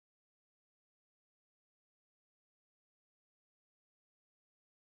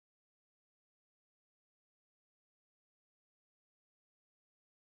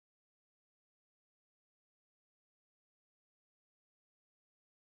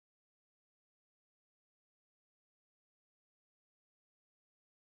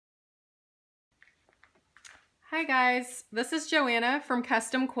Hi guys, this is Joanna from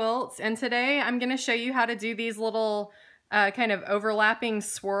Custom Quilts, and today I'm going to show you how to do these little kind of overlapping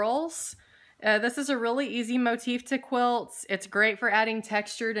swirls. This is a really easy motif to quilt. It's great for adding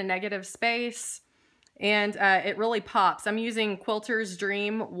texture to negative space, and it really pops. I'm using Quilter's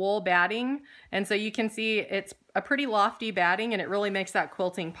Dream wool batting, and so you can see it's a pretty lofty batting and it really makes that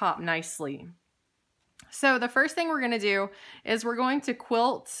quilting pop nicely. So the first thing we're going to do is we're going to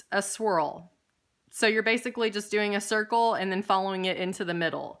quilt a swirl. So you're basically just doing a circle and then following it into the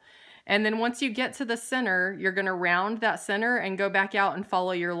middle. And then once you get to the center, you're going to round that center and go back out and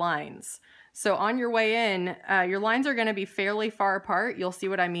follow your lines. So on your way in, your lines are going to be fairly far apart. You'll see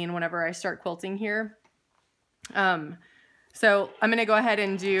what I mean whenever I start quilting here. So I'm going to go ahead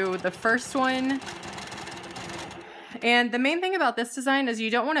and do the first one. And the main thing about this design is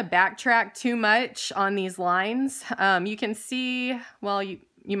you don't want to backtrack too much on these lines. You can see, well,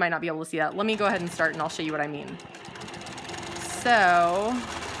 you might not be able to see that. Let me go ahead and start and I'll show you what I mean. So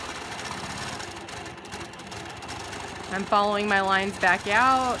I'm following my lines back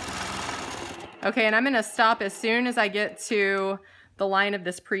out. Okay, and I'm going to stop as soon as I get to the line of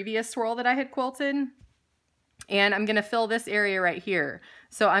this previous swirl that I had quilted. And I'm going to fill this area right here.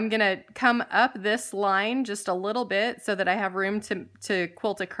 So I'm going to come up this line just a little bit so that I have room to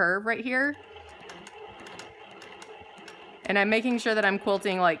quilt a curve right here. And I'm making sure that I'm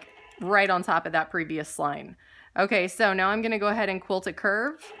quilting like right on top of that previous line. Okay, so now I'm going to go ahead and quilt a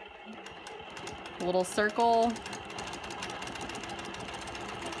curve. A little circle.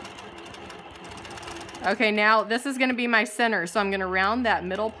 Okay, now this is going to be my center. So I'm going to round that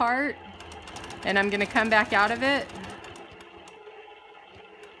middle part. And I'm going to come back out of it.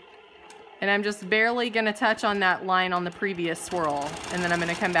 And I'm just barely going to touch on that line on the previous swirl. And then I'm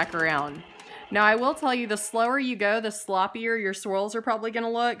going to come back around. Now I will tell you, the slower you go, the sloppier your swirls are probably going to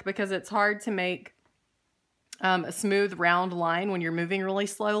look, because it's hard to make a smooth round line when you're moving really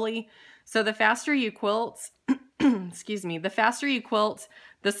slowly. So the faster you quilt, excuse me, the faster you quilt,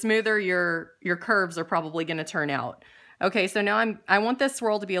 the smoother your curves are probably going to turn out. Okay, so now I want this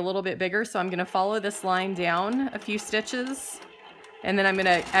swirl to be a little bit bigger, so I'm going to follow this line down a few stitches, and then I'm going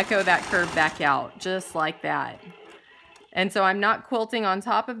to echo that curve back out, just like that. And so I'm not quilting on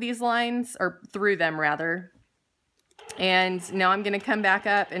top of these lines, or through them rather. And now I'm going to come back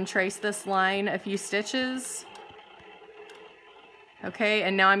up and trace this line a few stitches. Okay,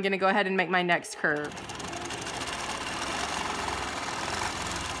 and now I'm going to go ahead and make my next curve.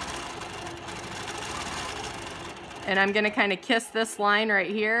 And I'm going to kind of kiss this line right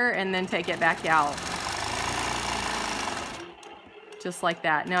here and then take it back out. Just like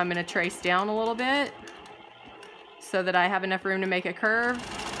that. Now I'm going to trace down a little bit so that I have enough room to make a curve.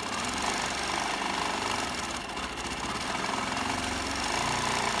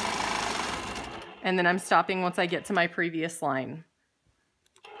 And then I'm stopping once I get to my previous line.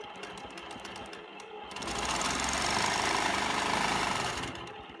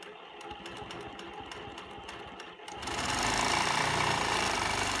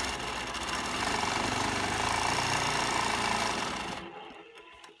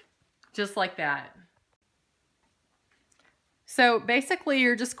 Just like that. So basically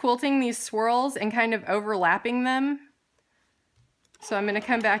you're just quilting these swirls and kind of overlapping them. So I'm going to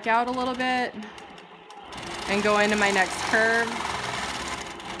come back out a little bit and go into my next curve.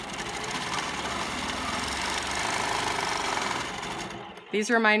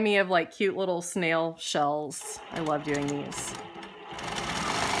 These remind me of like cute little snail shells. I love doing these.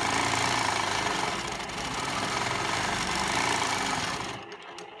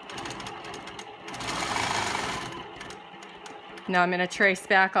 Now I'm going to trace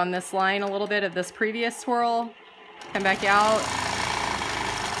back on this line a little bit of this previous swirl, come back out.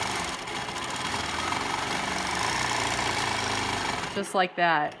 Just like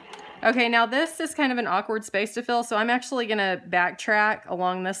that. Okay, now this is kind of an awkward space to fill, so I'm actually going to backtrack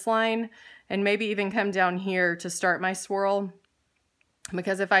along this line and maybe even come down here to start my swirl.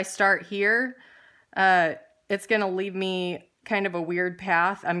 Because if I start here, it's going to leave me kind of a weird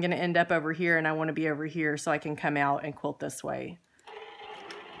path. I'm going to end up over here and I want to be over here so I can come out and quilt this way.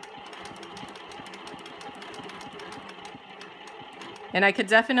 And I could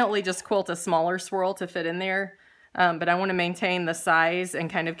definitely just quilt a smaller swirl to fit in there, but I want to maintain the size and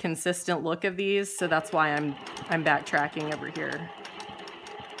kind of consistent look of these, so that's why I'm backtracking over here.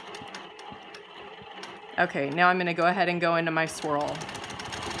 Okay, now I'm going to go ahead and go into my swirl.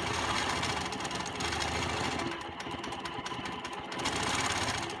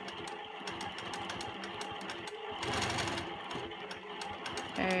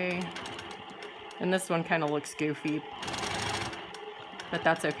 Okay, and this one kind of looks goofy, but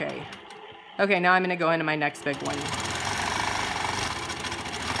that's okay. Okay, now I'm gonna go into my next big one.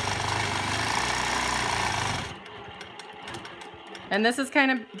 And this is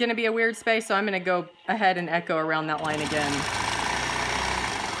kind of gonna be a weird space, so I'm gonna go ahead and echo around that line again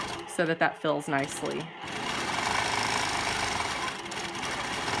so that that fills nicely.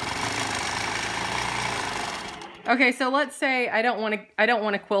 Okay, so let's say I don't want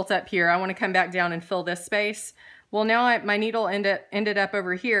to quilt up here. I want to come back down and fill this space. Well, now my needle ended up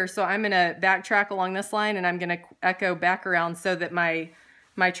over here, so I'm going to backtrack along this line, and I'm going to echo back around so that my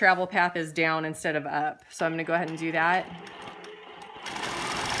travel path is down instead of up. So I'm going to go ahead and do that.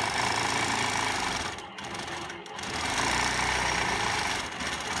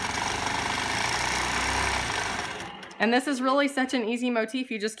 And this is really such an easy motif.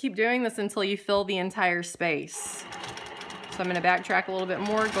 You just keep doing this until you fill the entire space. So I'm going to backtrack a little bit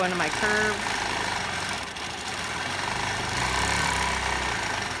more, go into my curve.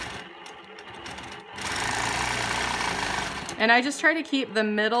 And I just try to keep the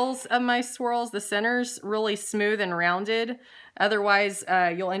middles of my swirls, the centers, really smooth and rounded. Otherwise,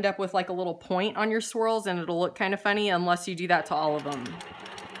 you'll end up with like a little point on your swirls and it'll look kind of funny unless you do that to all of them.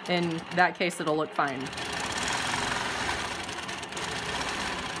 In that case, it'll look fine.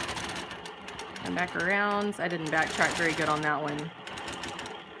 And back around. I didn't backtrack very good on that one.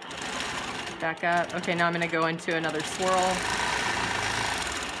 Back up. Okay, now I'm going to go into another swirl.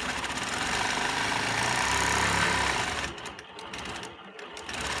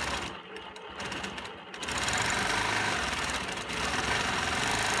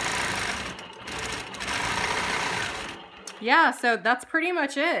 Yeah, so that's pretty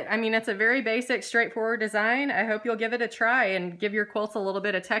much it. I mean, it's a very basic, straightforward design. I hope you'll give it a try and give your quilts a little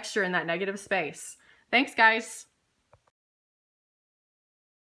bit of texture in that negative space. Thanks, guys.